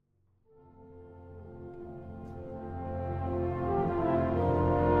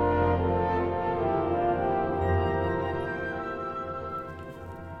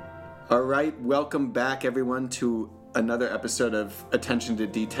All right, welcome back everyone to another episode of Attention to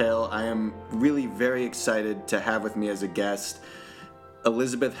Detail. I am really very excited to have with me as a guest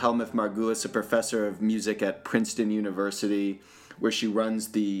Elizabeth Helmuth Margulis, a professor of music at Princeton University, where she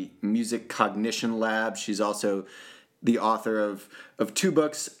runs the Music Cognition Lab. She's also the author of two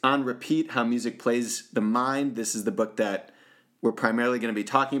books, On Repeat, How Music Plays the Mind. This is the book that we're primarily going to be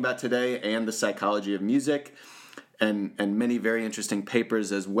talking about today, and The Psychology of Music, and many very interesting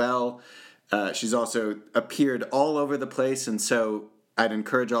papers as well. She's also appeared all over the place, and so I'd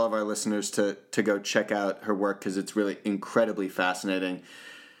encourage all of our listeners to go check out her work because it's really incredibly fascinating.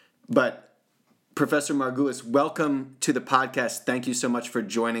 But Professor Margulis, welcome to the podcast. Thank you so much for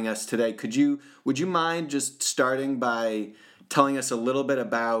joining us today. Would you mind just starting by telling us a little bit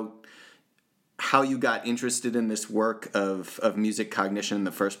about how you got interested in this work of music cognition in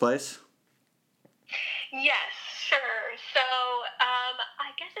the first place? Yes, sure. So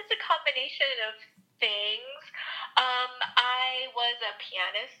I guess it's a combination of things. I was a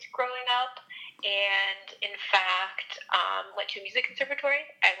pianist growing up, and in fact went to a music conservatory.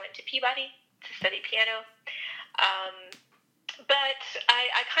 I went to Peabody to study piano. But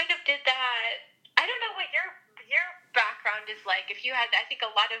I kind of did that. I don't know what your background is like. If you had, I think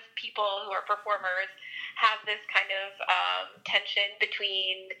a lot of people who are performers have this kind of tension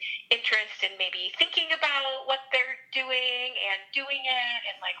between interest and maybe thinking about what they're doing and doing it,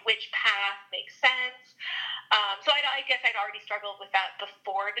 and like which path makes sense. So I guess I'd already struggled with that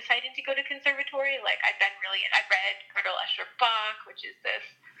before deciding to go to conservatory. Like I read Gödel, Escher, Bach, which is this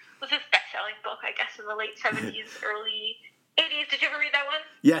best-selling book, I guess, in the late 70s, early 80s. Did you ever read that one?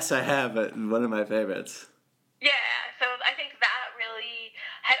 Yes, I have. One of my favorites. Yeah, so I think that really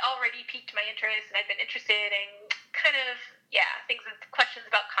had already piqued my interest, and I'd been interested in kind of, questions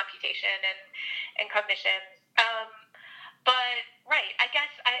about computation and cognition. But, right, I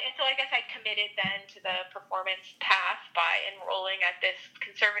guess I committed then to the performance path by enrolling at this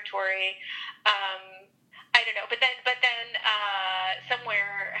conservatory. I don't know, but then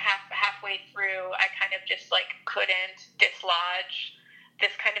somewhere halfway through, I kind of just like couldn't dislodge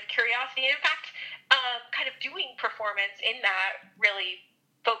this kind of curiosity. In fact, kind of doing performance in that really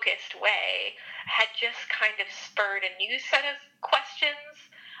focused way had just kind of spurred a new set of questions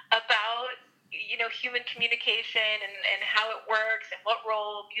about, human communication and how it works and what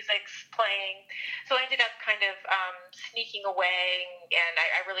role music's playing. So I ended up kind of sneaking away, and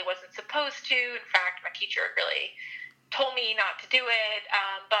I really wasn't supposed to. In fact, my teacher really told me not to do it,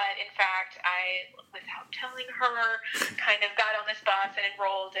 but in fact, I, without telling her, kind of got on this bus and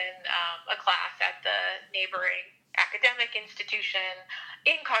enrolled in a class at the neighboring academic institution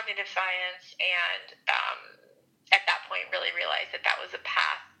in cognitive science, and at that point really realized that was a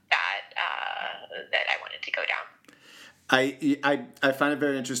path that I wanted to go down. I find it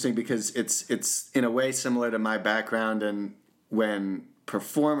very interesting because it's in a way similar to my background, and when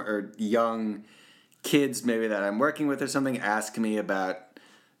young kids maybe that I'm working with or something ask me about,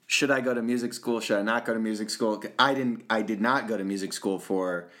 should I go to music school, should I not go to music school? I did not go to music school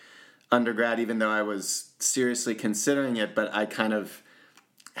for undergrad, even though I was seriously considering it, but I kind of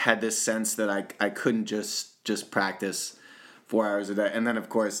had this sense that I couldn't just practice 4 hours a day. And then of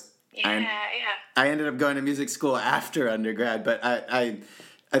course I ended up going to music school after undergrad, but I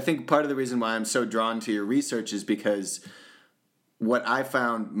think part of the reason why I'm so drawn to your research is because what I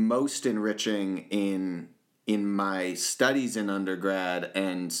found most enriching in my studies in undergrad,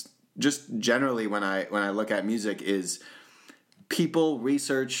 and just generally when I look at music, is people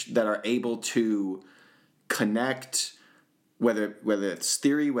research that are able to connect whether it's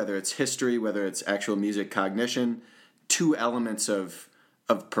theory, whether it's history, whether it's actual music cognition, two elements of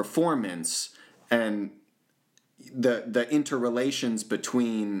performance, and the interrelations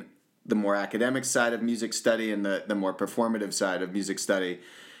between the more academic side of music study and the more performative side of music study.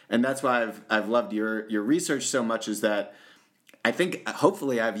 And that's why I've loved your research so much, is that I think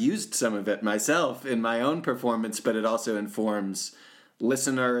hopefully I've used some of it myself in my own performance, but it also informs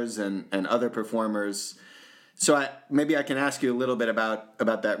listeners and other performers. So maybe I can ask you a little bit about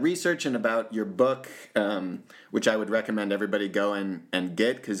that research and about your book, which I would recommend everybody go and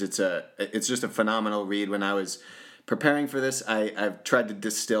get, because it's just a phenomenal read. When I was preparing for this, I've tried to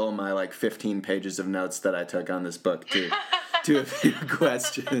distill my 15 pages of notes that I took on this book to a few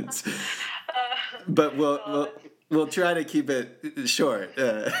questions. But we'll try to keep it short.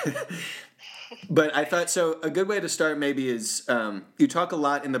 But I thought, so a good way to start maybe is, you talk a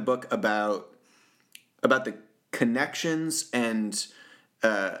lot in the book about the connections and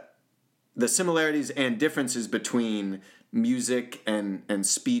the similarities and differences between music and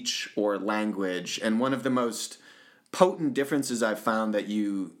speech or language. And one of the most potent differences I've found that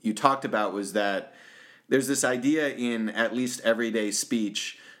you talked about was that there's this idea in at least everyday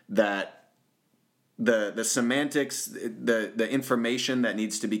speech that the semantics, the information that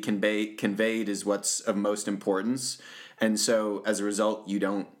needs to be conveyed is what's of most importance, and so as a result, you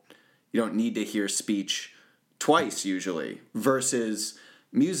don't need to hear speech twice usually, versus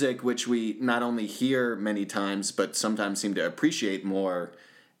music, which we not only hear many times but sometimes seem to appreciate more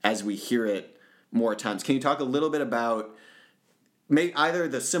as we hear it more times. Can you talk a little bit about either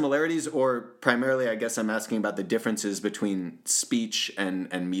the similarities or primarily, I guess I'm asking about the differences between speech and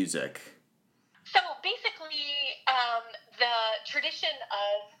music? So basically, the tradition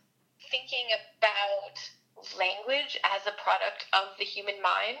of thinking about language as a product of the human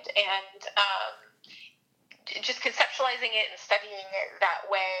mind and just conceptualizing it and studying it that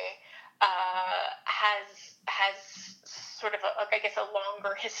way has sort of a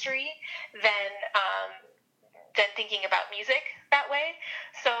longer history than thinking about music that way.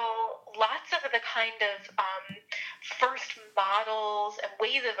 So lots of the kind of first models and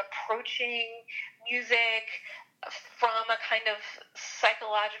ways of approaching music from a kind of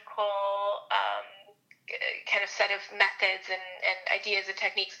psychological kind of set of methods and ideas and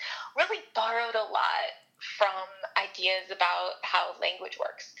techniques really borrowed a lot from ideas about how language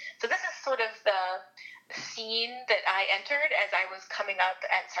works. So this is sort of the scene that I entered as I was coming up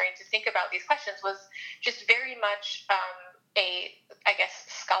and starting to think about these questions, was just very much a, I guess,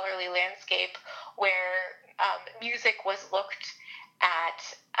 scholarly landscape where music was looked at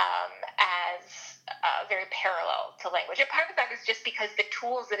as very parallel to language. And part of that is just because the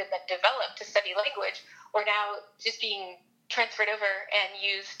tools that have been developed to study language were now just being transferred over and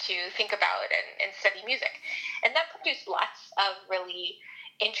used to think about and study music. And that produced lots of really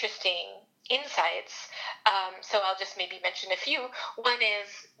interesting insights. So I'll just maybe mention a few. One is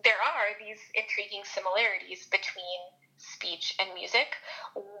there are these intriguing similarities between speech and music.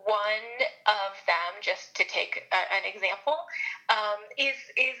 One of them, just to take an example, is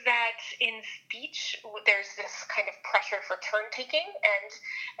that in speech there's this kind of pressure for turn taking, and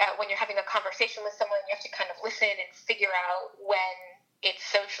when you're having a conversation with someone, you have to kind of listen and figure out when it's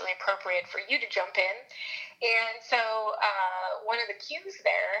socially appropriate for you to jump in. And so one of the cues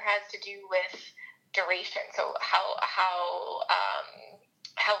there has to do with duration. So how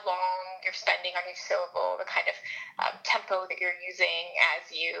long you're spending on each syllable, the kind of tempo that you're using as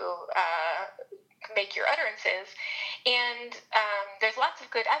you make your utterances. And there's lots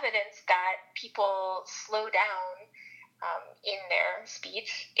of good evidence that people slow down in their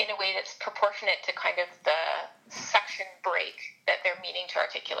speech in a way that's proportionate to kind of the section break that they're meaning to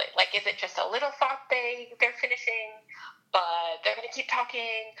articulate. Like, is it just a little thought they're finishing, but they're going to keep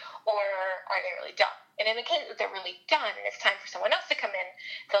talking, or are they really done? And in the case that they're really done and it's time for someone else to come in,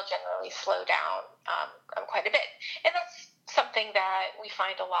 they'll generally slow down quite a bit. And that's something that we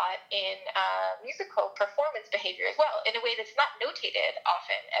find a lot in musical performance behavior as well, in a way that's not notated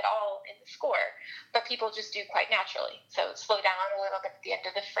often at all in the score, but people just do quite naturally. So slow down a little bit at the end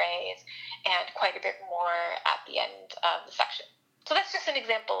of the phrase and quite a bit more at the end of the section. So that's just an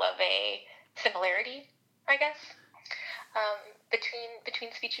example of a similarity, I guess,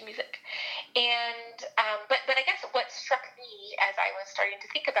 between speech and music. And but I guess what struck me as I was starting to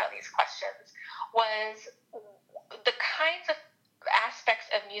think about these questions was the kinds of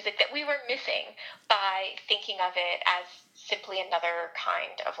aspects of music that we were missing by thinking of it as simply another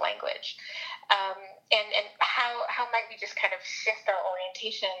kind of language. And how might we just kind of shift our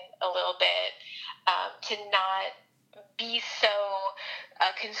orientation a little bit to not be so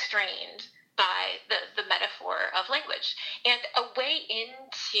constrained by the metaphor of language. And a way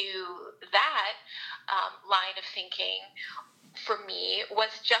into that line of thinking for me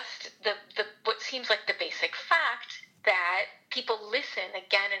was just the what seems like the basic fact that people listen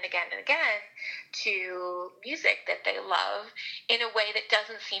again and again and again to music that they love in a way that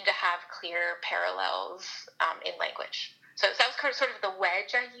doesn't seem to have clear parallels in language. So that was sort of the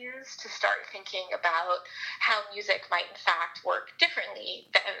wedge I used to start thinking about how music might in fact work differently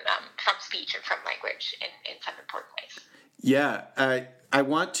than, from speech and from language in some important ways. Yeah, I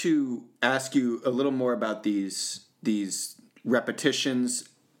want to ask you a little more about these repetitions,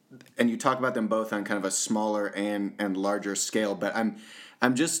 and you talk about them both on kind of a smaller and larger scale. But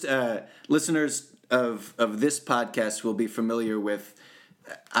I'm just listeners of this podcast will be familiar with.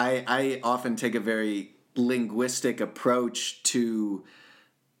 I often take a very linguistic approach to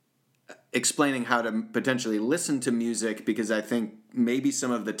explaining how to potentially listen to music, because I think maybe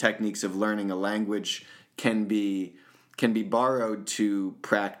some of the techniques of learning a language can be can be borrowed to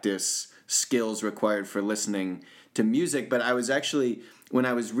practice skills required for listening to music. But I was actually, when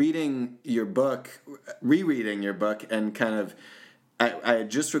I was reading your book, rereading your book, and kind of, I had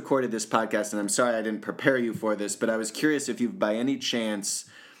just recorded this podcast, and I'm sorry I didn't prepare you for this, but I was curious if you've by any chance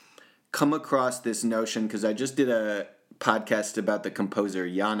come across this notion, because I just did a podcast about the composer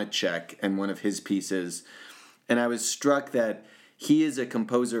Janacek and one of his pieces, and I was struck that he is a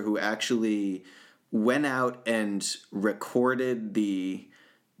composer who actually went out and recorded the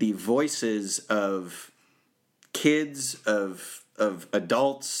voices of kids, of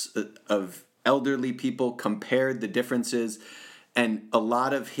adults, of elderly people, compared the differences, and a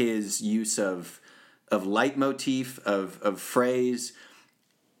lot of his use of leitmotif, of phrase,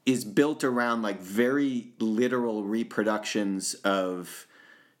 is built around like very literal reproductions of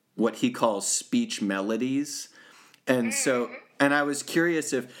what he calls speech melodies. And so, and I was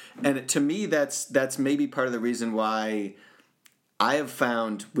curious if, and to me, that's maybe part of the reason why I have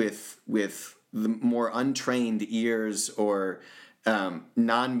found with the more untrained ears or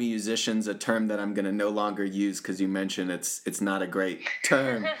non-musicians, a term that I'm going to no longer use because you mentioned it's not a great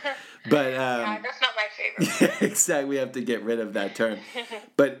term. But yeah, that's not my favorite. exactly, we have to get rid of that term.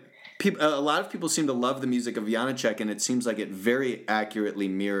 But a lot of people seem to love the music of Janacek, and it seems like it very accurately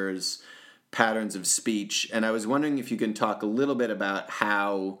mirrors patterns of speech. And I was wondering if you can talk a little bit about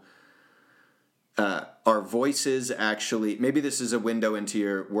how our voices actually, maybe this is a window into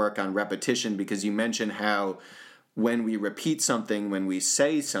your work on repetition, because you mentioned how when we repeat something, when we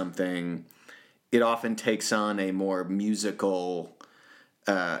say something, it often takes on a more musical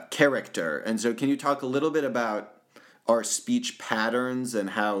character. And so can you talk a little bit about our speech patterns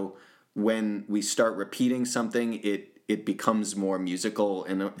and how when we start repeating something, it becomes more musical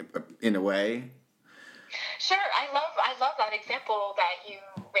in a way? Sure, I love that example that you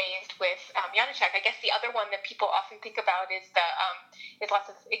raised with Janacek. I guess the other one that people often think about is lots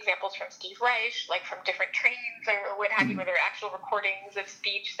of examples from Steve Reich, like from different trains or what have you, where there are actual recordings of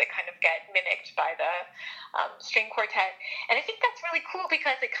speech that kind of get mimicked by the string quartet. And I think that's really cool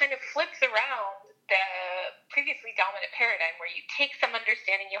because it kind of flips around the previously dominant paradigm where you take some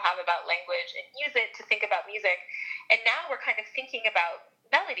understanding you have about language and use it to think about music. And now we're kind of thinking about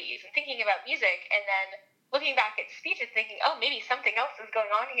melodies and thinking about music, and then looking back at speech and thinking, oh, maybe something else is going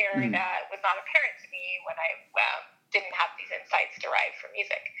on here that was not apparent to me when I didn't have these insights derived from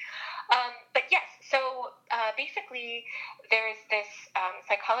music. But yes, so basically there's this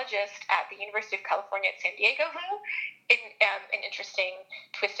psychologist at the University of California at San Diego who, in an interesting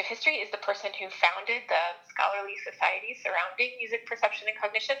twist of history, is the person who founded the scholarly society surrounding music perception and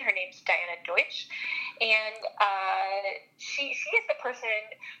cognition. Her name's Diana Deutsch. And she is the person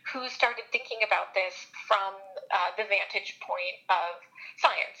who started thinking about this from the vantage point of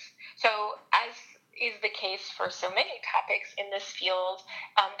science. So as is the case for so many topics in this field,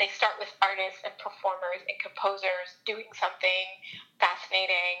 they start with artists and performers and composers doing something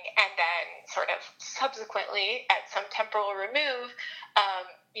fascinating, and then sort of subsequently, at some temporal remove,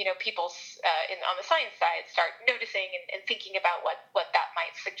 people on the science side start noticing and thinking about what that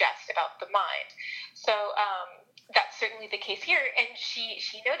might suggest about the mind. So that's certainly the case here. And she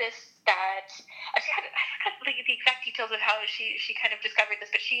noticed that I forgot the exact details of how she kind of discovered this,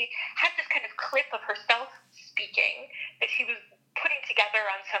 but she had this kind of clip of herself speaking that she was putting together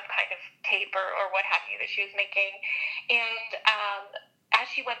on some kind of tape or what have you that she was making. And as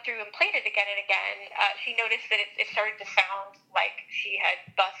she went through and played it again and again, she noticed that it started to sound like she had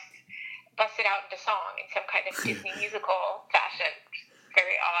busted out into song in some kind of Disney musical fashion.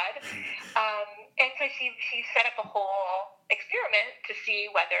 Very odd. And so she set up a whole experiment to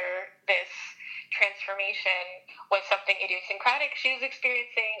see whether this transformation was something idiosyncratic she was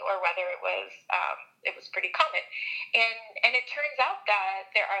experiencing or whether it was pretty common. And it turns out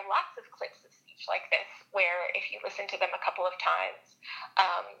that there are lots of clips of speech like this where if you listen to them a couple of times,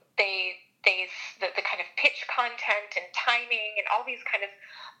 the kind of pitch content and timing and all these kind of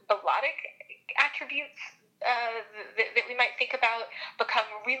melodic attributes that we might think about become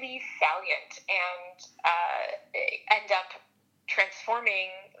really salient and end up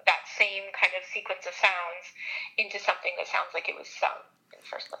transforming that same kind of sequence of sounds into something that sounds like it was sung in the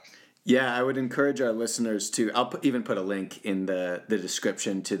first place. Yeah, I would encourage our listeners to. I'll even put a link in the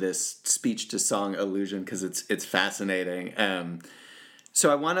description to this speech to song illusion because it's fascinating. So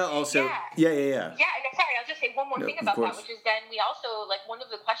I want to also Yeah. And I'm sorry, I'll just say one more thing about that, which is then we also one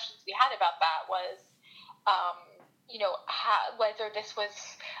of the questions we had about that was, whether this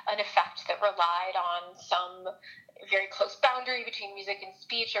was an effect that relied on some very close boundary between music and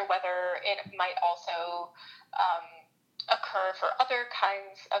speech, or whether it might also occur for other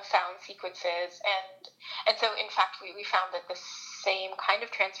kinds of sound sequences, and so in fact we found that the same kind of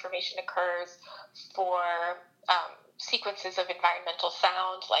transformation occurs for sequences of environmental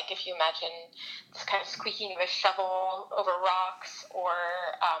sound, like if you imagine this kind of squeaking of a shovel over rocks, or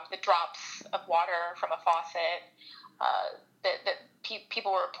the drops of water from a faucet,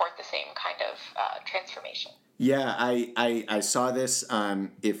 people report the same kind of transformation. Yeah, I saw this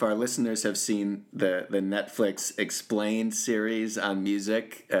on, if our listeners have seen the Netflix Explained series on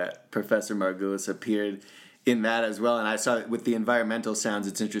music, Professor Margulis appeared in that as well. And I saw with the environmental sounds,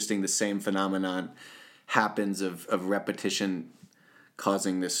 it's interesting, the same phenomenon happens of repetition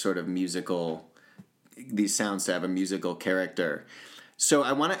causing this sort of musical, these sounds to have a musical character. So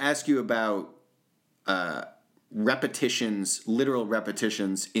I want to ask you about repetitions, literal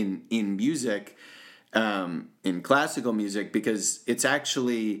repetitions in music, in classical music, because it's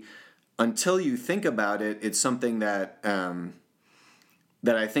actually, until you think about it, it's something that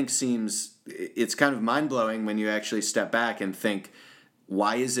that I think seems, it's kind of mind-blowing when you actually step back and think,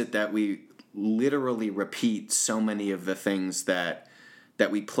 why is it that we literally repeat so many of the things that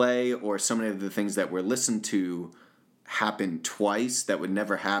we play, or so many of the things that we're listened to happen twice that would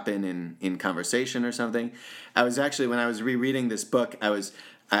never happen in conversation or something. I was actually, when I was rereading this book,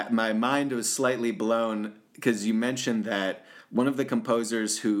 my mind was slightly blown, because you mentioned that one of the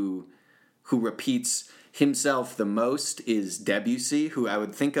composers who repeats himself the most is Debussy, who I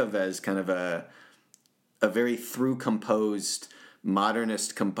would think of as kind of a very through composed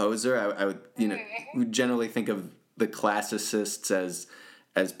modernist composer. I would, we generally think of the classicists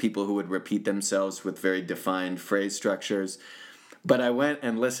as people who would repeat themselves with very defined phrase structures. But I went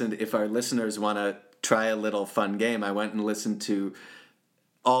and listened, if our listeners want to try a little fun game, I went and listened to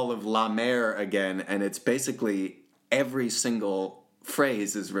all of La Mer again, and it's basically every single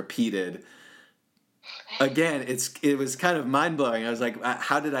phrase is repeated. Again, it was kind of mind-blowing. I was like,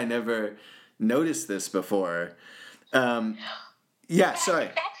 how did I never notice this before? Sorry.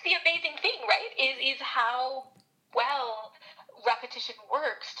 That's the amazing thing, right? Is how well repetition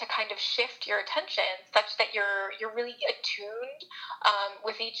works to kind of shift your attention such that you're really attuned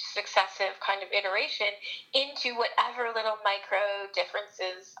with each successive kind of iteration into whatever little micro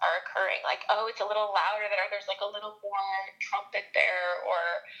differences are occurring. Like, oh, it's a little louder there. There's like a little more trumpet there,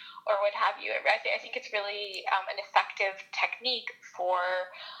 or what have you. I think it's really an effective technique for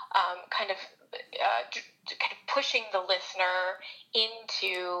kind of pushing the listener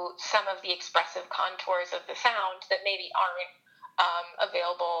into some of the expressive contours of the sound that maybe aren't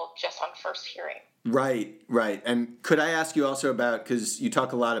available just on first hearing. Right. And could I ask you also about, because you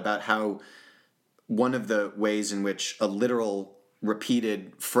talk a lot about how one of the ways in which a literal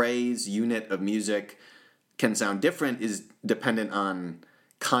repeated phrase, unit of music can sound different is dependent on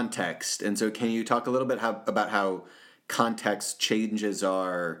context. And so can you talk a little bit about how context changes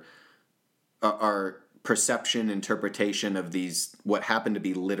our perception, interpretation of these, what happen to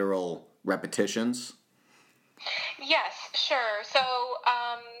be literal repetitions? Yes, sure. So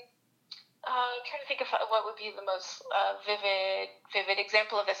I'm trying to think of what would be the most vivid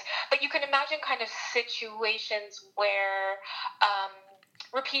example of this. But you can imagine kind of situations where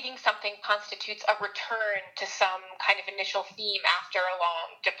repeating something constitutes a return to some kind of initial theme after a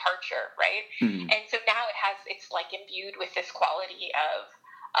long departure, right? Mm-hmm. And so now it's like imbued with this quality of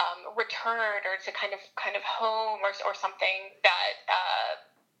return, or to kind of home, or something that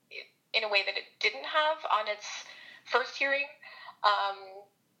in a way that it didn't have on its first hearing.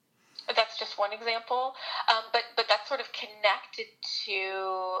 That's just one example, but that's sort of connected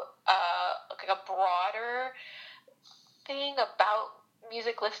to like a broader thing about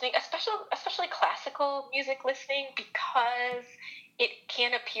music listening, especially classical music listening, because it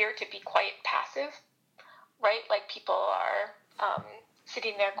can appear to be quite passive, right? Like people are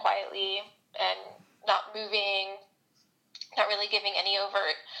sitting there quietly and not moving, not really giving any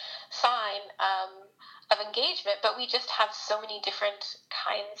overt sign of engagement, but we just have so many different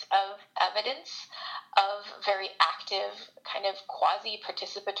kinds of evidence of very active, kind of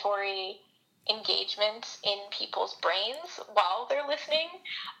quasi-participatory engagement in people's brains while they're listening,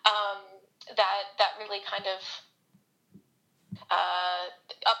 that really kind of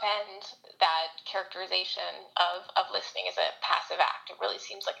upend that characterization of listening as a passive act. It really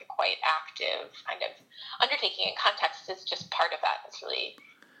seems like a quite active kind of undertaking, and context is just part of that. It's really,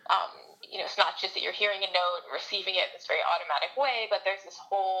 it's not just that you're hearing a note and receiving it in this very automatic way, but there's this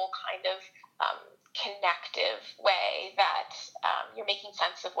whole kind of connective way that you're making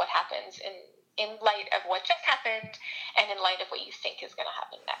sense of what happens in light of what just happened, and in light of what you think is going to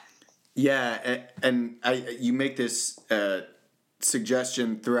happen next. Yeah, and you make this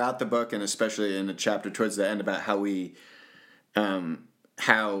suggestion throughout the book, and especially in a chapter towards the end, about how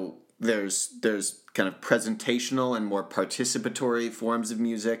there's kind of presentational and more participatory forms of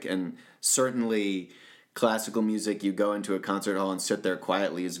music, and certainly classical music, you go into a concert hall and sit there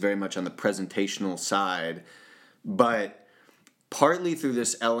quietly, is very much on the presentational side, but partly through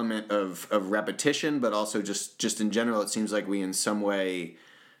this element of repetition, but also just in general, it seems like we in some way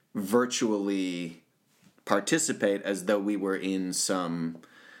virtually participate as though we were in some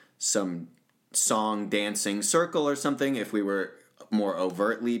song dancing circle or something, if we were more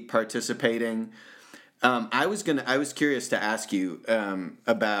overtly participating. I was curious to ask you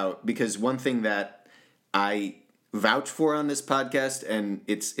about, because one thing that I vouch for on this podcast, and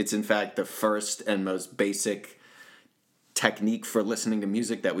it's in fact the first and most basic technique for listening to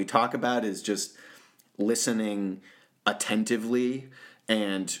music that we talk about, is just listening attentively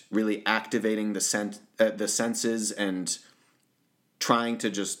and really activating the senses and trying to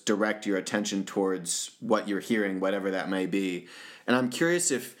just direct your attention towards what you're hearing, whatever that may be. And I'm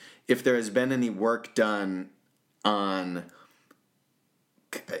curious if there has been any work done on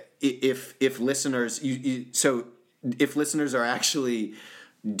if listeners if listeners are actually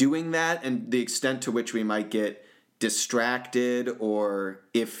doing that, and the extent to which we might get distracted, or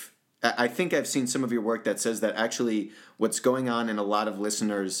if I think I've seen some of your work that says that actually what's going on in a lot of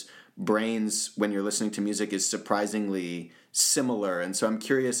listeners' brains when you're listening to music is surprisingly similar. And so I'm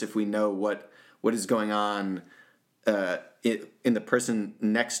curious if we know what is going on in the person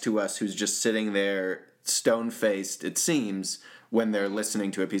next to us who's just sitting there stone-faced, it seems, when they're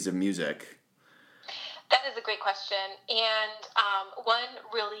listening to a piece of music. That is a great question. And one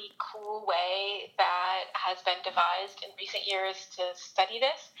really cool way that has been devised in recent years to study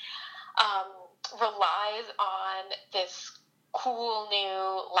this relies on this cool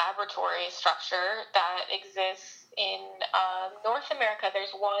new laboratory structure that exists in North America.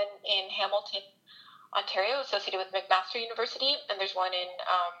 There's one in Hamilton, Ontario, associated with McMaster University, and there's one in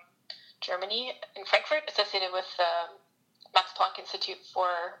Germany, in Frankfurt, associated with Max Planck Institute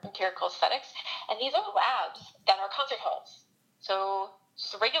for Empirical Aesthetics. And these are labs that are concert halls. So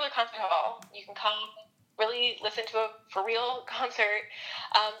just a regular concert hall, you can come really listen to a for real concert,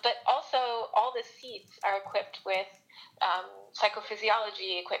 but also all the seats are equipped with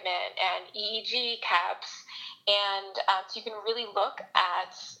psychophysiology equipment and EEG caps, and so you can really look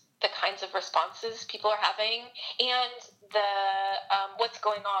at the kinds of responses people are having and the what's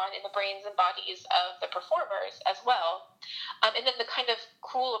going on in the brains and bodies of the performers as well. And then the kind of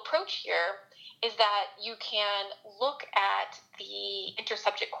cool approach here is that you can look at the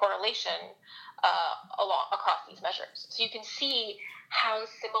intersubject correlation across these measures. So you can see how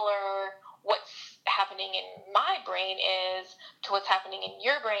similar what's happening in my brain is to what's happening in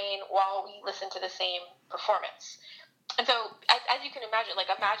your brain while we listen to the same performance. And so, as you can imagine,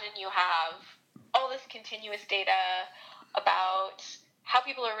 imagine you have all this continuous data about how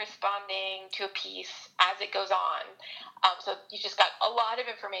people are responding to a piece as it goes on. So you just got a lot of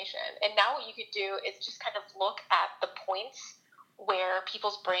information. And now what you could do is just kind of look at the points where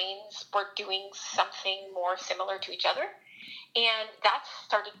people's brains were doing something more similar to each other. And that's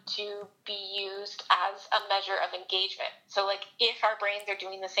started to be used as a measure of engagement. So, if our brains are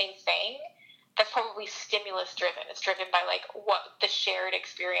doing the same thing, that's probably stimulus driven. It's driven by what the shared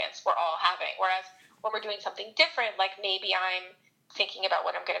experience we're all having. Whereas when we're doing something different, maybe I'm thinking about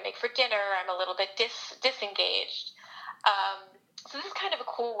what I'm going to make for dinner, I'm a little bit disengaged. So this is kind of a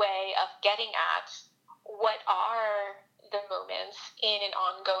cool way of getting at what are the moments in an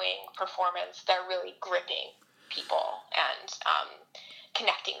ongoing performance that are really gripping people and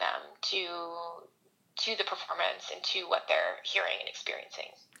connecting them to the performance and to what they're hearing and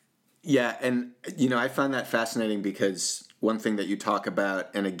experiencing. Yeah, and I find that fascinating because one thing that you talk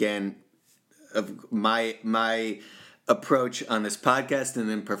about, and again, of my approach on this podcast and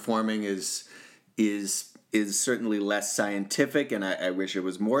in performing is certainly less scientific, and I wish it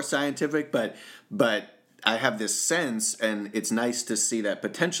was more scientific, but I have this sense, and it's nice to see that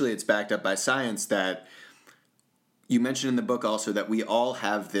potentially it's backed up by science, that you mentioned in the book also that we all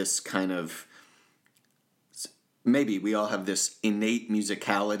have this kind of, maybe we all have this innate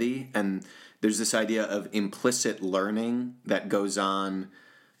musicality, and there's this idea of implicit learning that goes on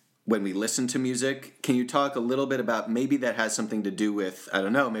when we listen to music. Can you talk a little bit about, maybe that has something to do with, I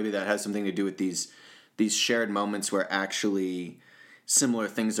don't know, maybe that has something to do with these shared moments where actually similar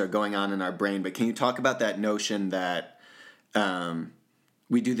things are going on in our brain, but can you talk about that notion that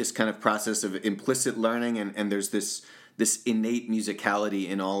we do this kind of process of implicit learning, and there's this innate musicality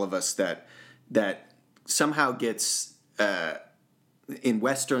in all of us that somehow gets in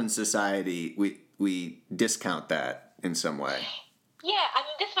Western society we discount that in some way. Yeah, I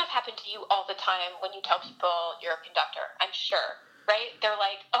mean, this must happen to you all the time when you tell people you're a conductor, I'm sure, right? They're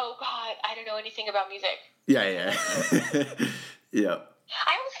like, oh, God, I don't know anything about music. Yeah, yeah. Yeah.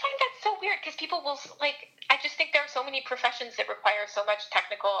 I always find that so weird because people will, like, I just think there are so many professions that require so much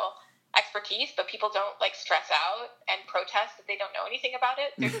technical expertise, but people don't, like, stress out and protest that they don't know anything about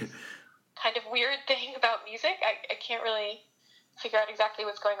it. There's this kind of weird thing about music. I can't really figure out exactly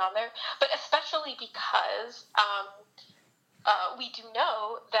what's going on there, but especially because we do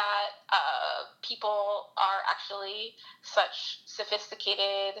know that people are actually such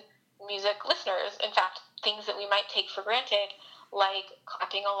sophisticated music listeners. In fact, things that we might take for granted, like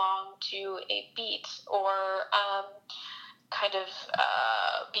clapping along to a beat or kind of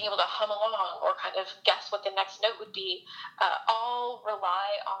being able to hum along or kind of guess what the next note would be, all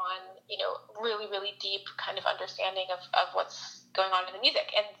rely on, really, really deep kind of understanding of what's going on in the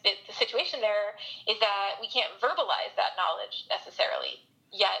music. And the situation there is that we can't verbalize that knowledge necessarily,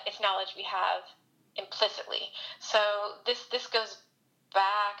 yet it's knowledge we have implicitly. So this goes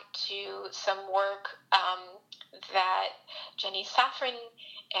back to some work that Jenny Safran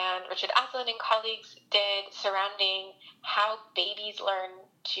and Richard Aslin and colleagues did surrounding how babies learn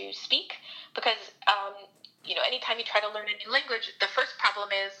to speak. Because, anytime you try to learn a new language, the first problem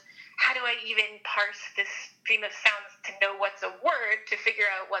is, how do I even parse this stream of sounds to know what's a word to figure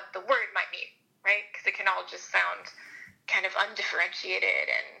out what the word might mean, right? Because it can all just sound kind of undifferentiated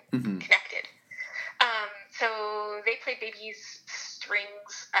and connected. So they play babies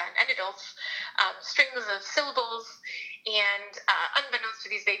strings and adults strings of syllables, and unbeknownst to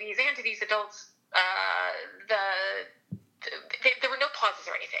these babies and to these adults, there were no pauses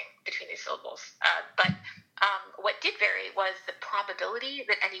or anything between these syllables. But what did vary was the probability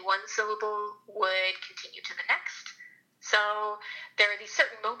that any one syllable would continue to the next. So there are these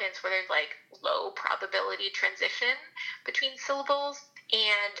certain moments where there's like low probability transition between syllables,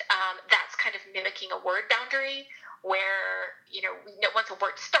 and that's kind of mimicking a word boundary where, once a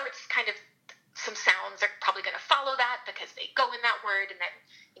word starts, kind of some sounds are probably going to follow that because they go in that word, and then,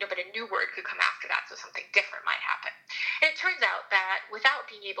 but a new word could come after that, so something different might happen. And it turns out that without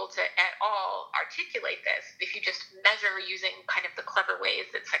being able to at all articulate this, if you just measure using kind of the clever ways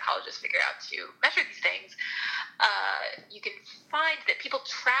that psychologists figure out to measure these things, you can find that people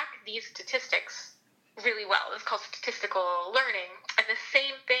track these statistics really well. It's called statistical learning, and the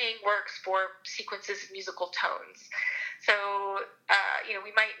same thing works for sequences of musical tones. So,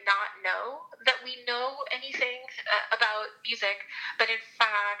 we might not know that we know anything about music, but in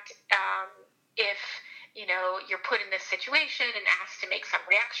fact, if, you're put in this situation and asked to make some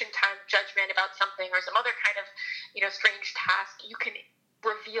reaction time judgment about something or some other kind of, strange task, you can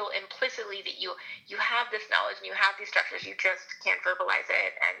reveal implicitly that you have this knowledge and you have these structures, you just can't verbalize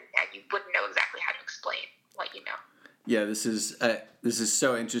it, and you wouldn't know exactly how to explain what you know. Yeah, this is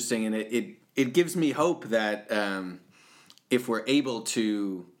so interesting, and it gives me hope that if we're able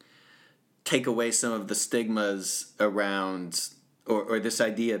to take away some of the stigmas around or this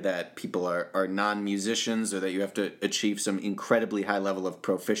idea that people are non-musicians, or that you have to achieve some incredibly high level of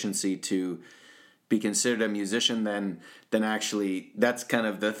proficiency to be considered a musician, then actually that's kind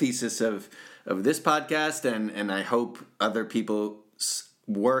of the thesis of this podcast, and I hope other people's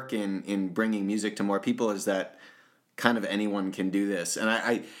work in bringing music to more people is that kind of anyone can do this. And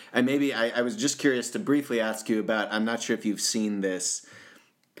I was just curious to briefly ask you about, I'm not sure if you've seen this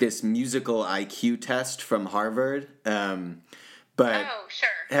musical IQ test from Harvard, but oh, sure,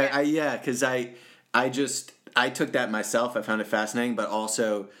 because I took that myself. I found it fascinating, but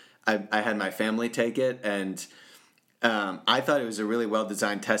also I had my family take it, and I thought it was a really well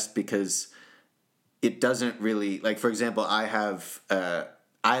designed test because it doesn't really, like, for example, I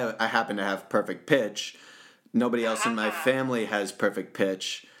happen to have perfect pitch. Nobody else in my family has perfect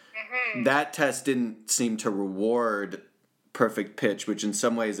pitch. Mm-hmm. That test didn't seem to reward perfect pitch, which in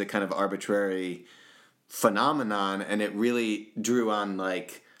some ways is a kind of arbitrary phenomenon, and it really drew on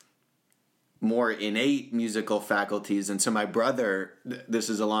like more innate musical faculties. And so my brother, this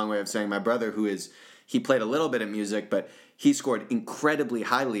is a long way of saying my brother, he played a little bit of music, but he scored incredibly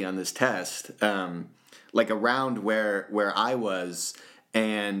highly on this test, like around where I was,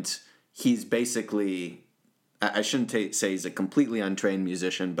 and he's basically, I shouldn't say he's a completely untrained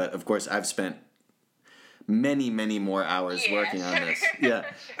musician, but of course I've spent many, many more hours working on this. Yeah,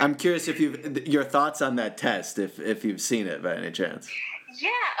 I'm curious if your thoughts on that test, if you've seen it by any chance.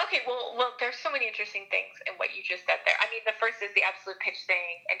 Yeah. Okay. Well, there's so many interesting things in what you just said there. I mean, the first is the absolute pitch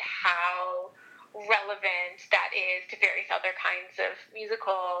thing and how relevant that is to various other kinds of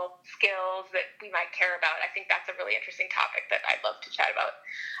musical skills that we might care about. I think that's a really interesting topic that I'd love to chat about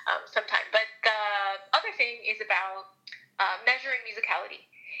sometime. But the other thing is about measuring musicality.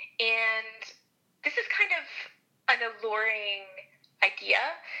 And this is kind of an alluring idea,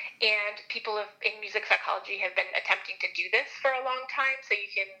 and people in music psychology have been attempting to do this for a long time. So you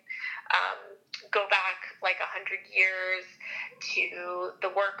can go back like 100 years to the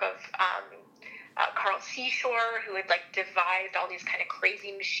work of Carl Seashore, who had like devised all these kind of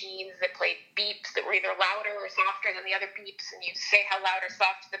crazy machines that played beeps that were either louder or softer than the other beeps, and you say how loud or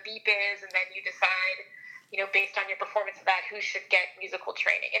soft the beep is, and then you decide, based on your performance of that, who should get musical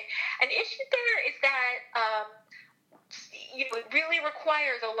training. And an issue there is that it really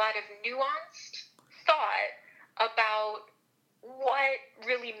requires a lot of nuanced thought about what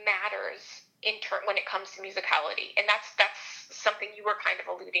really matters when it comes to musicality, and that's something you were kind of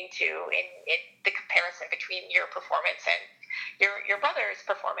alluding to in the comparison between your performance and your brother's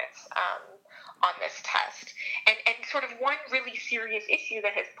performance on this test. And sort of one really serious issue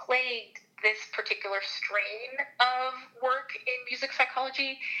that has plagued this particular strain of work in music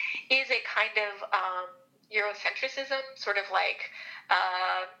psychology is a kind of Eurocentrism, sort of like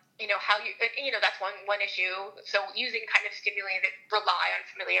how that's one issue. So using kind of stimuli that rely on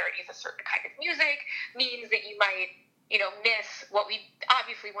familiarity with a certain kind of music means that you might miss what we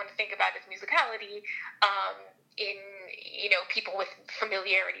obviously want to think about as musicality in people with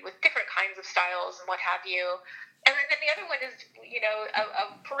familiarity with different kinds of styles and what have you. And then the other one is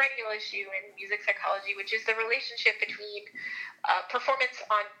a perennial issue in music psychology, which is the relationship between performance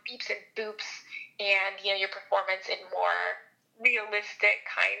on beeps and boops and your performance in more realistic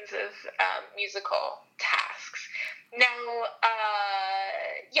kinds of musical tasks. Now,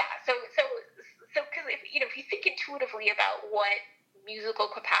 so because if you think intuitively about what musical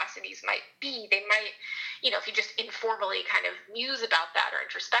capacities might be, they might, if you just informally kind of muse about that or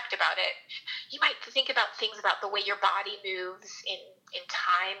introspect about it, you might think about things about the way your body moves in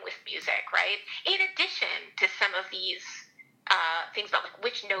time with music, right? In addition to some of these things about like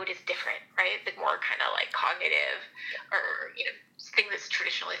which note is different, right? The more kind of like cognitive or thing that's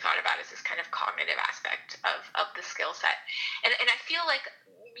traditionally thought about as this kind of cognitive aspect of the skill set. And I feel like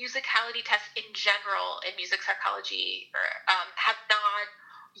musicality tests in general in music psychology have not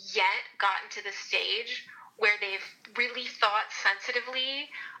yet gotten to the stage where they've really thought sensitively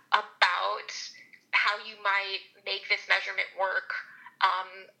about how you might make this measurement work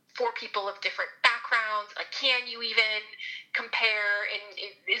for people of different backgrounds. Like, can you even compare, and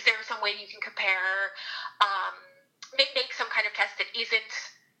is there some way you can compare, make some kind of test that isn't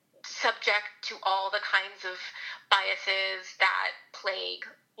subject to all the kinds of biases that plague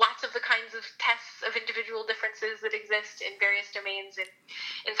lots of the kinds of tests of individual differences that exist in various domains in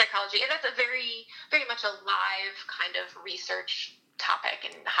psychology. And that's a very, very much a live kind of research topic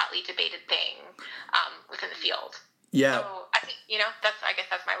and hotly debated thing within the field. Yeah. So I think, I guess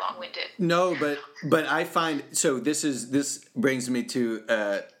that's my long-winded. No, but I find, so this brings me to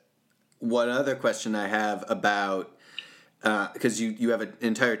one other question I have about, because you have an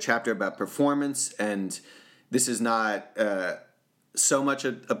entire chapter about performance, and this is not so much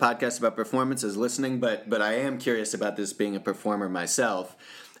a podcast about performance as listening, but I am curious about this being a performer myself.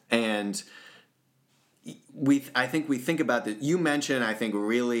 And I think we think about that. You mentioned, I think,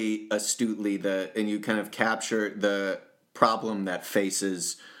 really astutely and you kind of capture the problem that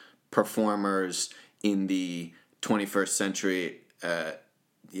faces performers in the 21st century.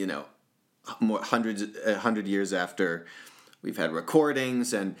 100 years after we've had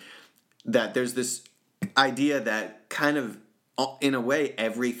recordings, and that there's this idea that kind of, in a way,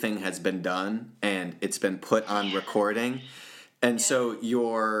 everything has been done and it's been put on recording, and so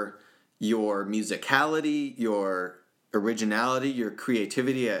your musicality, your originality, your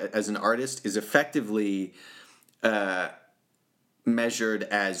creativity as an artist is effectively measured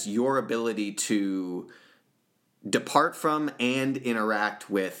as your ability to depart from and interact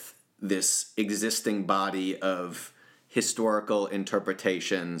with this existing body of historical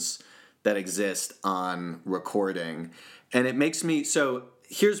interpretations that exist on recording. And it makes me, so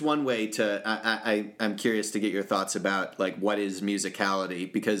here's one way to, I'm curious to get your thoughts about like what is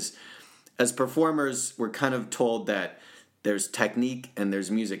musicality, because as performers, we're kind of told that there's technique and there's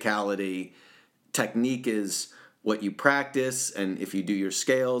musicality. Technique is what you practice, and if you do your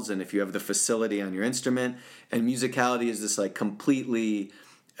scales, and if you have the facility on your instrument. And musicality is this like completely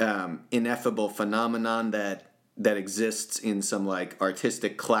ineffable phenomenon that exists in some like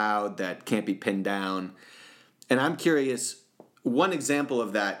artistic cloud that can't be pinned down. And I'm curious, one example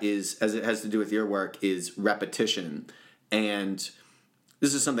of that is, as it has to do with your work, is repetition. And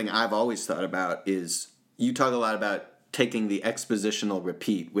this is something I've always thought about, is you talk a lot about taking the expositional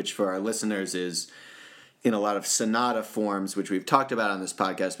repeat, which for our listeners is in a lot of sonata forms, which we've talked about on this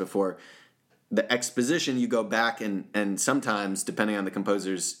podcast before. the exposition, you go back and sometimes, depending on the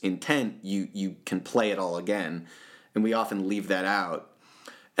composer's intent, you can play it all again. And we often leave that out.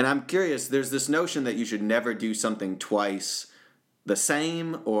 And I'm curious, there's this notion that you should never do something twice the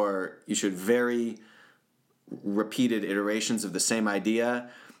same, or you should vary repeated iterations of the same idea.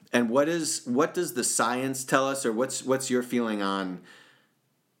 And what does the science tell us, or what's your feeling on,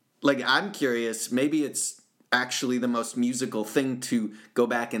 like, I'm curious, maybe it's actually the most musical thing to go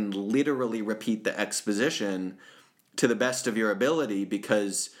back and literally repeat the exposition to the best of your ability,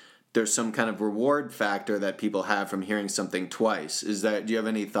 because there's some kind of reward factor that people have from hearing something twice. Do you have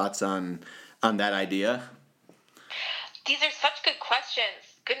any thoughts on that idea? These are such good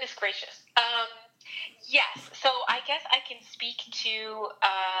questions. Goodness gracious. Yes. So I guess I can speak to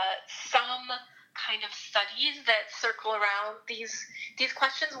some kind of studies that circle around these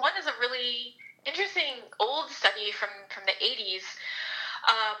questions. One is a really interesting old study from the 80s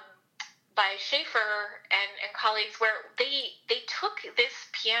by Schaefer and colleagues, where they took this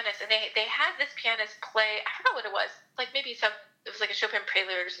pianist and they had this pianist play, I forgot what it was, like maybe it was like a Chopin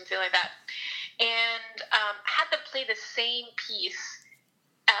prelude or something like that, and had them play the same piece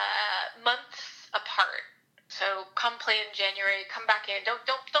months apart. So come play in January, come back in, don't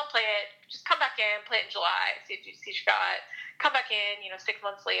play it, just come back in, play it in July, see what you got, come back in, 6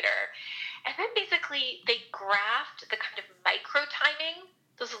 months later. And then basically they graphed the kind of micro timing,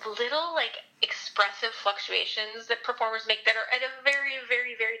 those little like expressive fluctuations that performers make that are at a very,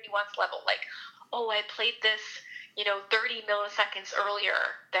 very, very nuanced level. Like, oh, I played this, 30 milliseconds earlier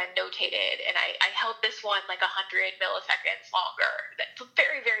than notated, and I held this one like 100 milliseconds longer. That's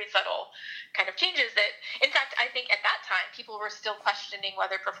very, very subtle kind of changes that, in fact, I think at that time people were still questioning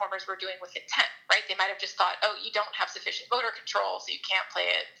whether performers were doing with intent, right? They might have just thought, oh, you don't have sufficient motor control, so you can't play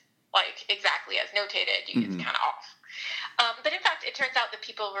it like exactly as notated. It's kind of off. But in fact, it turns out that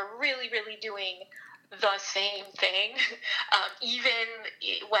people were really, really doing the same thing, even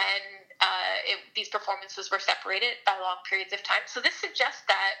when these performances were separated by long periods of time. So this suggests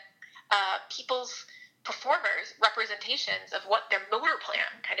that people's performers' representations of what their motor plan,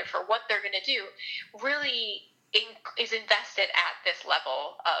 kind of for what they're going to do, really is invested at this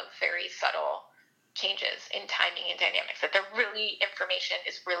level of very subtle changes in timing and dynamics, that information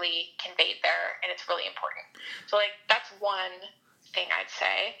is really conveyed there, and it's really important. So like that's one thing I'd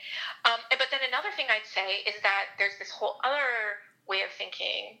say. But then another thing I'd say is that there's this whole other way of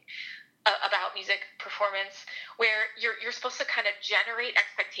thinking about music performance where you're supposed to kind of generate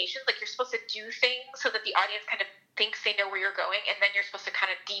expectations, like you're supposed to do things so that the audience kind of thinks they know where you're going, and then you're supposed to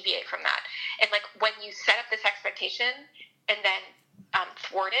kind of deviate from that. And like when you set up this expectation and then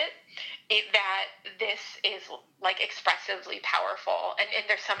thwart it, that this is like expressively powerful, and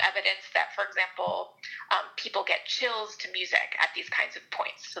there's some evidence that, for example, people get chills to music at these kinds of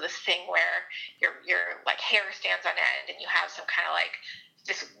points. So this thing where your like hair stands on end and you have some kind of like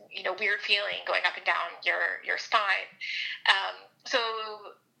this weird feeling going up and down your spine. So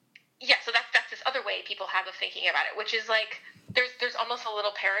that's this other way people have of thinking about it, which is like there's almost a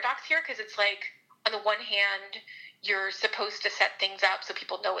little paradox here, because it's like on the one hand you're supposed to set things up so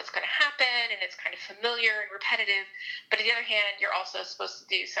people know what's going to happen and it's kind of familiar and repetitive, but on the other hand you're also supposed to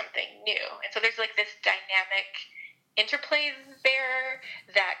do something new, and so there's like this dynamic interplay there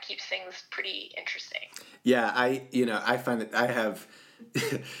that keeps things pretty interesting. Yeah, I find that I have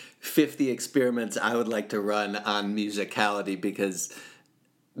 50 experiments I would like to run on musicality, because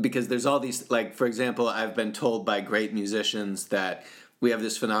there's all these, like, for example, I've been told by great musicians that we have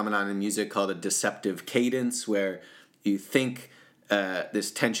this phenomenon in music called a deceptive cadence, where you think this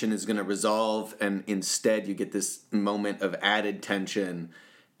tension is going to resolve, and instead you get this moment of added tension.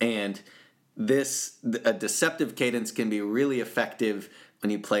 And a deceptive cadence can be really effective when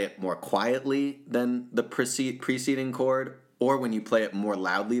you play it more quietly than the preceding chord, or when you play it more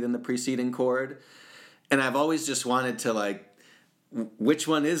loudly than the preceding chord. And I've always just wanted to, like, which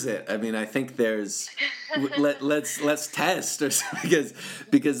one is it? I mean, I think there's let's test, or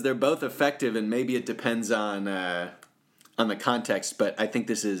because they're both effective, and maybe it depends on the context. But I think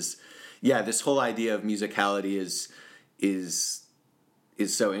this whole idea of musicality is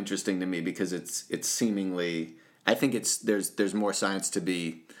so interesting to me, because it's seemingly, I think there's more science to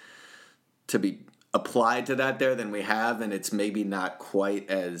be applied to that there than we have, and it's maybe not quite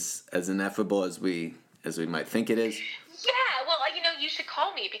as ineffable as we might think it is. Yeah, well, you should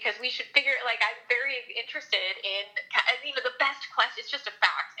call me, because we should figure, like, I'm very interested in, the best question, it's just a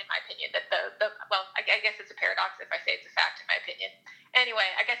fact, in my opinion, that I guess it's a paradox if I say it's a fact, in my opinion. Anyway,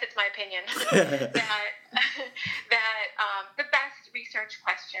 I guess it's my opinion that the best research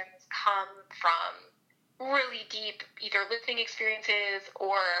questions come from really deep, either living experiences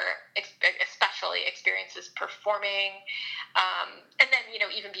or especially probably experiences performing. And then,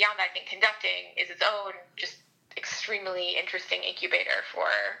 even beyond that, I think conducting is its own just extremely interesting incubator for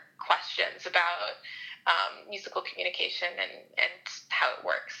questions about musical communication and how it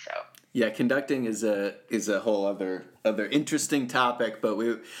works. So yeah, conducting is a whole other interesting topic. But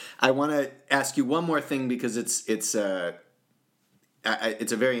I want to ask you one more thing because it's a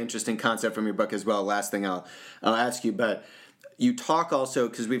very interesting concept from your book as well. Last thing I'll ask you, but you talk also,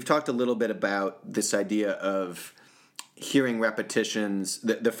 because we've talked a little bit about this idea of hearing repetitions,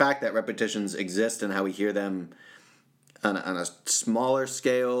 the fact that repetitions exist and how we hear them on a smaller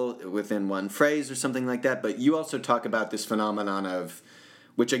scale within one phrase or something like that. But you also talk about this phenomenon of,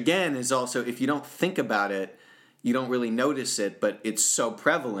 which again is also, if you don't think about it, you don't really notice it, but it's so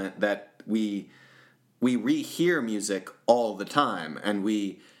prevalent that we rehear music all the time, and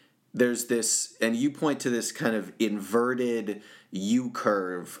there's this, and you point to this kind of inverted U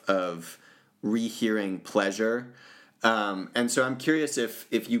curve of rehearing pleasure, and so I'm curious if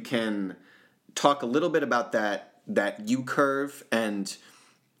you can talk a little bit about that U curve, and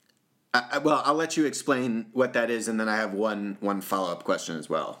I'll let you explain what that is, and then I have one follow-up question as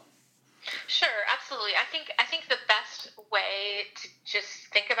well. Sure, absolutely. I think the best way to just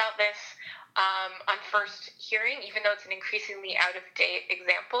think about this on first hearing, even though it's an increasingly out-of-date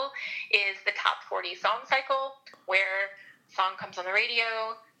example, is the top 40 song cycle, where song comes on the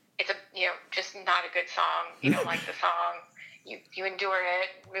radio, it's just not a good song, you don't like the song, you endure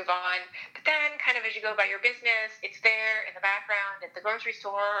it, move on, but then kind of as you go about your business, it's there in the background at the grocery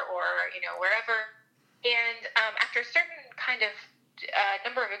store or wherever, and after a certain kind of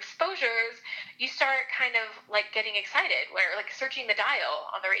number of exposures, you start kind of like getting excited, where like searching the dial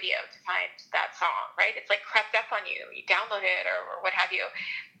on the radio to find that song, right? It's like crept up on you. You download it or what have you.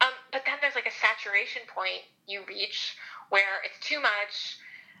 But then there's like a saturation point you reach where it's too much.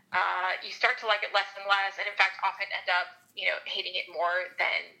 You start to like it less and less, and in fact often end up hating it more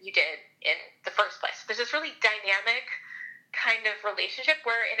than you did in the first place. There's this really dynamic kind of relationship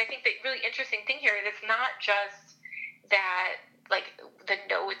where, and I think the really interesting thing here is it's not just that like the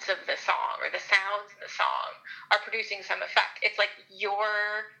notes of the song or the sounds in the song are producing some effect. It's like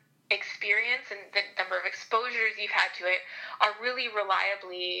your experience and the number of exposures you've had to it are really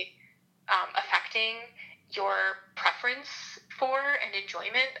reliably affecting your preference for and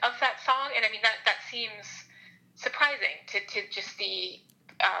enjoyment of that song. And I mean, that seems surprising to just the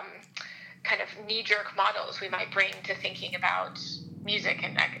kind of knee-jerk models we might bring to thinking about music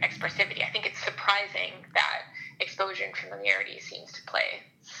and expressivity. I think it's surprising that exposure and familiarity seems to play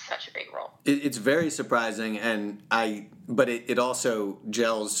such a big role. It's very surprising, but it also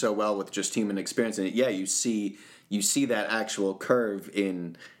gels so well with just human experience. And yeah, you see that actual curve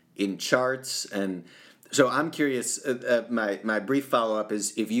in charts. And so I'm curious. My brief follow up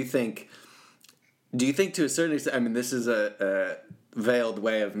is do you think to a certain extent? I mean, this is a veiled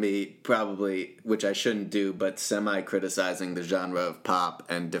way of me probably, which I shouldn't do, but semi-criticizing the genre of pop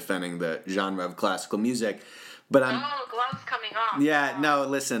and defending the genre of classical music. But gloves coming off. Yeah, no,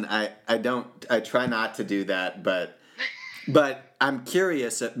 listen, I try not to do that, but I'm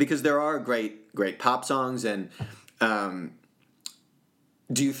curious because there are great pop songs, and do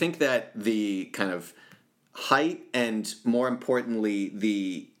you think that the kind of height and more importantly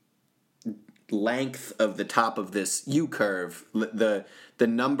the length of the top of this U curve, the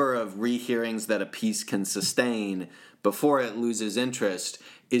number of rehearings that a piece can sustain before it loses interest,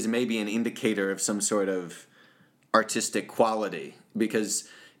 is maybe an indicator of some sort of artistic quality? Because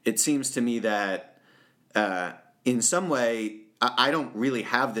it seems to me that in some way I don't really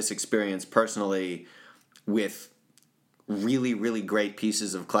have this experience personally with really, really great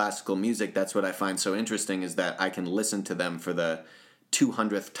pieces of classical music. That's what I find so interesting, is that I can listen to them for the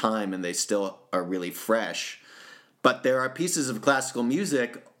 200th time and they still are really fresh. But there are pieces of classical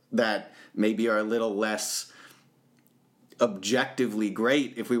music that maybe are a little less objectively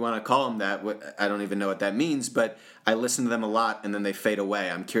great, if we want to call them that. I don't even know what that means, but I listen to them a lot and then they fade away.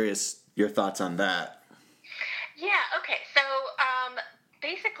 I'm curious your thoughts on that. Yeah, okay. So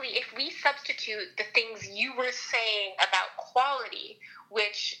basically, if we substitute the things you were saying about quality,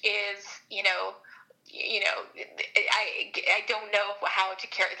 which is, I don't know how to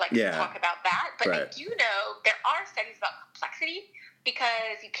talk about that, but right. I do know there are studies about complexity,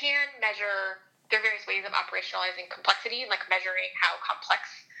 because you can measure, there are various ways of operationalizing complexity, like measuring how complex,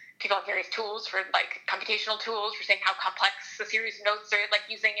 people have various tools for computational tools for saying how complex a series of notes are, like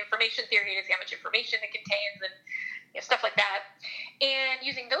using information theory to see how much information it contains and stuff like that. And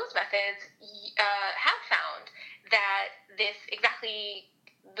using those methods have found that this exactly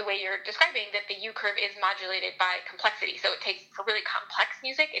the way you're describing, that the U curve is modulated by complexity. So it takes, for really complex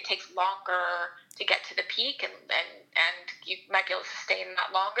music, it takes longer to get to the peak, and you might be able to sustain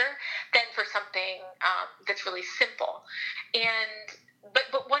that longer than for something that's really simple. And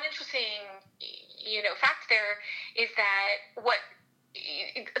but one interesting fact there is that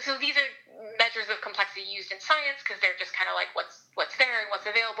so these are measures of complexity used in science because they're just kind of like what's there and what's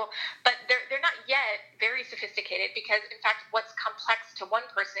available, but they're not yet very sophisticated, because in fact what's complex to one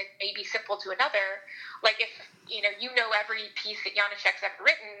person may be simple to another. Like if every piece that Janacek's ever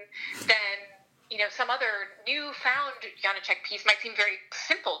written, then some other newfound Janacek piece might seem very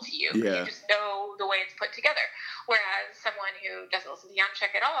simple to you. Yeah. You just know the way it's put together. Whereas someone who doesn't listen to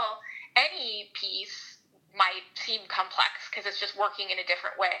Janacek at all, any piece might seem complex because it's just working in a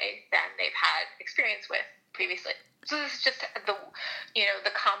different way than they've had experience with previously. So this is just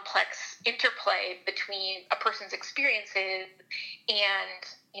the complex interplay between a person's experiences and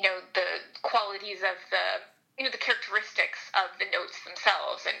the qualities of the characteristics of the notes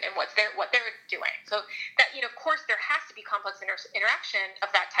themselves and what they're doing. So that of course there has to be complex interaction of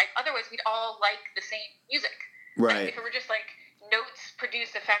that type. Otherwise, we'd all like the same music. Right. If it were just like notes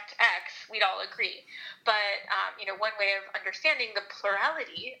produce effect X, we'd all agree. But one way of understanding the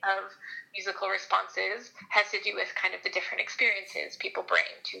plurality of musical responses has to do with kind of the different experiences people bring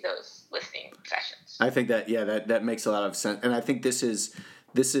to those listening sessions. I think that makes a lot of sense, and I think this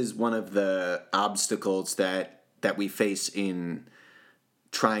is one of the obstacles that we face in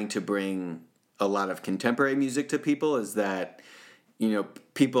trying to bring a lot of contemporary music to people, is that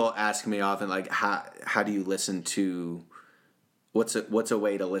people ask me often, like, how do you listen to what's a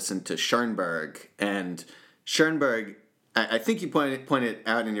way to listen to Schoenberg? And Schoenberg, I think you pointed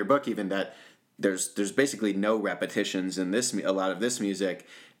out in your book even that there's basically no repetitions in a lot of this music,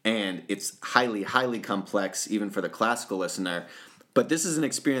 and it's highly, highly complex even for the classical listener. But this is an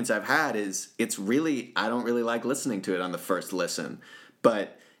experience I've had, it's really, I don't really like listening to it on the first listen.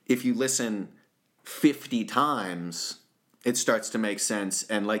 But if you listen 50 times, it starts to make sense.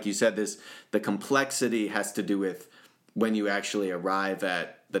 And like you said, the complexity has to do with when you actually arrive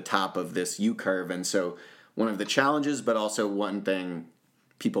at the top of this U curve. And so one of the challenges, but also one thing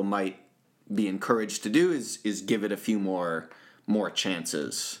people might be encouraged to do is give it a few more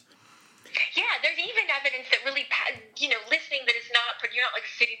chances. Yeah, there's even evidence that really, listening that is not, you're not like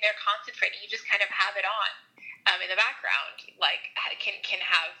sitting there concentrating, you just kind of have it on in the background, like can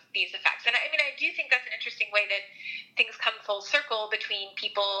have these effects. And I do think that's an interesting way that things come full circle between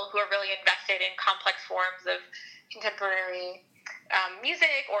people who are really invested in complex forms of contemporary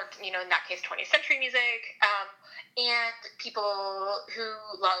music, or in that case 20th century music, and people who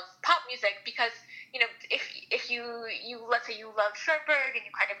love pop music. Because if you let's say you love Schoenberg and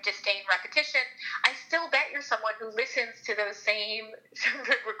you kind of disdain repetition, I still bet you're someone who listens to those same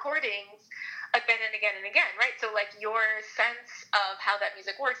Schoenberg recordings again and again and again, right? So like your sense of how that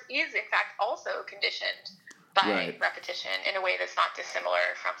music works is in fact also conditioned by repetition in a way that's not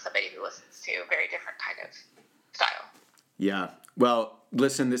dissimilar from somebody who listens to a very different kind of style. Yeah. Well,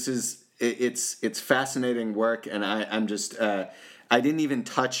 listen, it's fascinating work, and I'm just I didn't even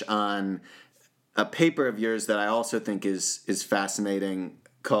touch on a paper of yours that I also think is fascinating,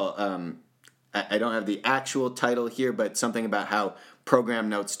 called I don't have the actual title here, but something about how program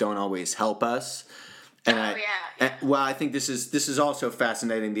notes don't always help us. And I think this is also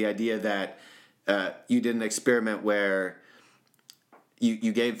fascinating, the idea that you did an experiment where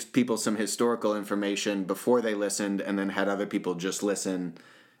you gave people some historical information before they listened, and then had other people just listen,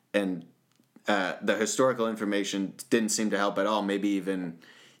 and the historical information didn't seem to help at all, maybe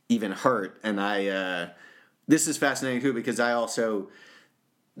even hurt. And this is fascinating too, because I also,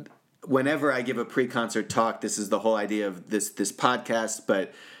 whenever I give a pre-concert talk, this is the whole idea of this podcast,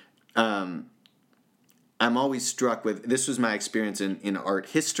 but I'm always struck with, this was my experience in art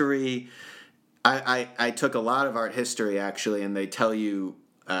history. I took a lot of art history, actually, and they tell you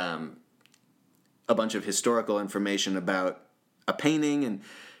a bunch of historical information about a painting,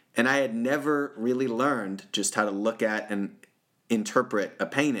 and I had never really learned just how to look at and interpret a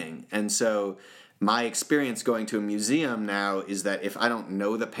painting. And so my experience going to a museum now is that if I don't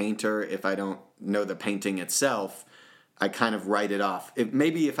know the painter, if I don't know the painting itself, I kind of write it off.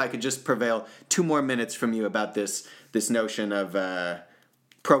 Maybe if I could just prevail 2 more minutes from you about this notion of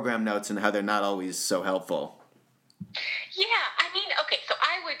program notes and how they're not always so helpful. Yeah, okay, so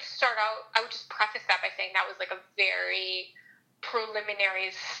I would just preface that by saying that was like a very preliminary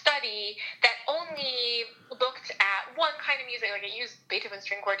study that only looked at one kind of music, like it used Beethoven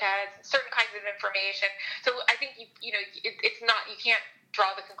string quartets, certain kinds of information. So I think it's not, you can't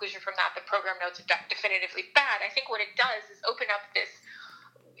draw the conclusion from that program notes are definitively bad. I think what it does is open up this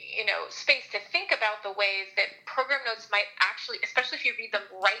space to think about the ways that program notes might actually, especially if you read them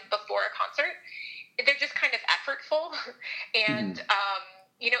right before a concert, they're just kind of effortful. And,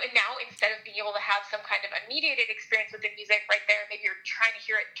 and now instead of being able to have some kind of a mediated experience with the music right there, maybe you're trying to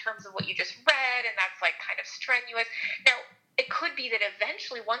hear it in terms of what you just read, and that's like kind of strenuous. Now, it could be that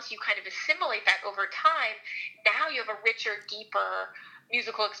eventually, once you kind of assimilate that over time, now you have a richer, deeper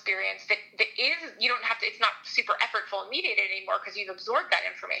musical experience that is, you don't have to, it's not super effortful and mediated anymore because you've absorbed that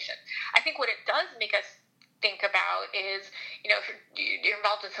information. I think what it does make us think about is, if you're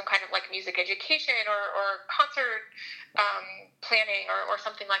involved in some kind of like music education or concert planning or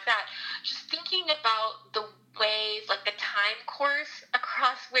something like that, just thinking about the ways, like the time course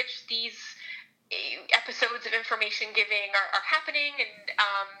across which these episodes of information giving are happening, and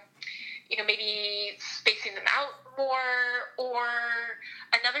maybe spacing them out more. Or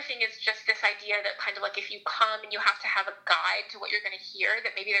another thing is just this idea that kind of like if you come and you have to have a guide to what you're going to hear,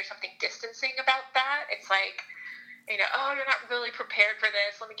 that maybe there's something distancing about that. It's like, oh, you're not really prepared for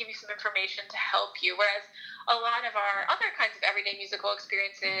this. Let me give you some information to help you. Whereas a lot of our other kinds of everyday musical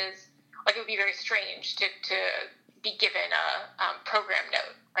experiences, like it would be very strange to be given a program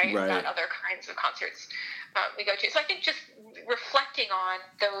note, right? About other kinds of concerts we go to. So I think just reflecting on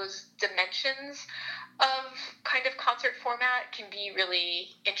those dimensions of kind of concert format can be really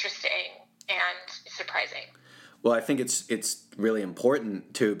interesting and surprising. Well, I think it's really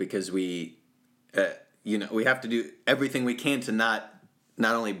important too, because we have to do everything we can to not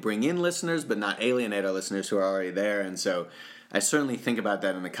only bring in listeners but not alienate our listeners who are already there. And so I certainly think about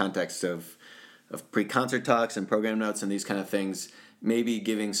that in the context of pre-concert talks and program notes and these kind of things, maybe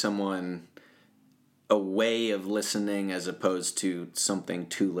giving someone a way of listening as opposed to something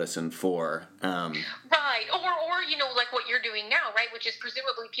to listen for. Right. Or like what you're doing now, right? Which is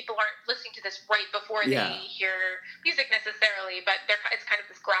presumably people aren't listening to this right before they hear music necessarily, but it's kind of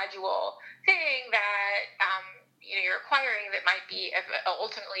this gradual thing that, you're acquiring that might be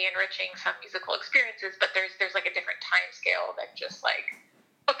ultimately enriching some musical experiences, but there's like a different time scale than just like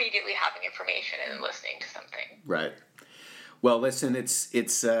immediately having information and listening to something. Right. Well, listen, it's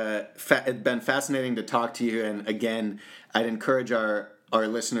been fascinating to talk to you, and again, I'd encourage our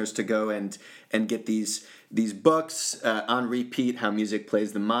listeners to go and get these books on repeat. How Music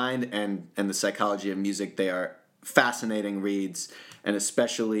Plays the Mind and the Psychology of Music. They are fascinating reads, and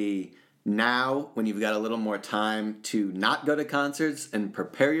especially now when you've got a little more time to not go to concerts and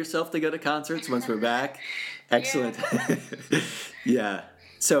prepare yourself to go to concerts once we're back. Excellent. Yeah.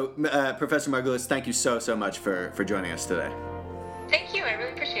 So, Professor Margulis, thank you so much for joining us today. Thank you. I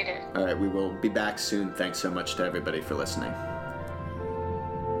really appreciate it. All right. We will be back soon. Thanks so much to everybody for listening.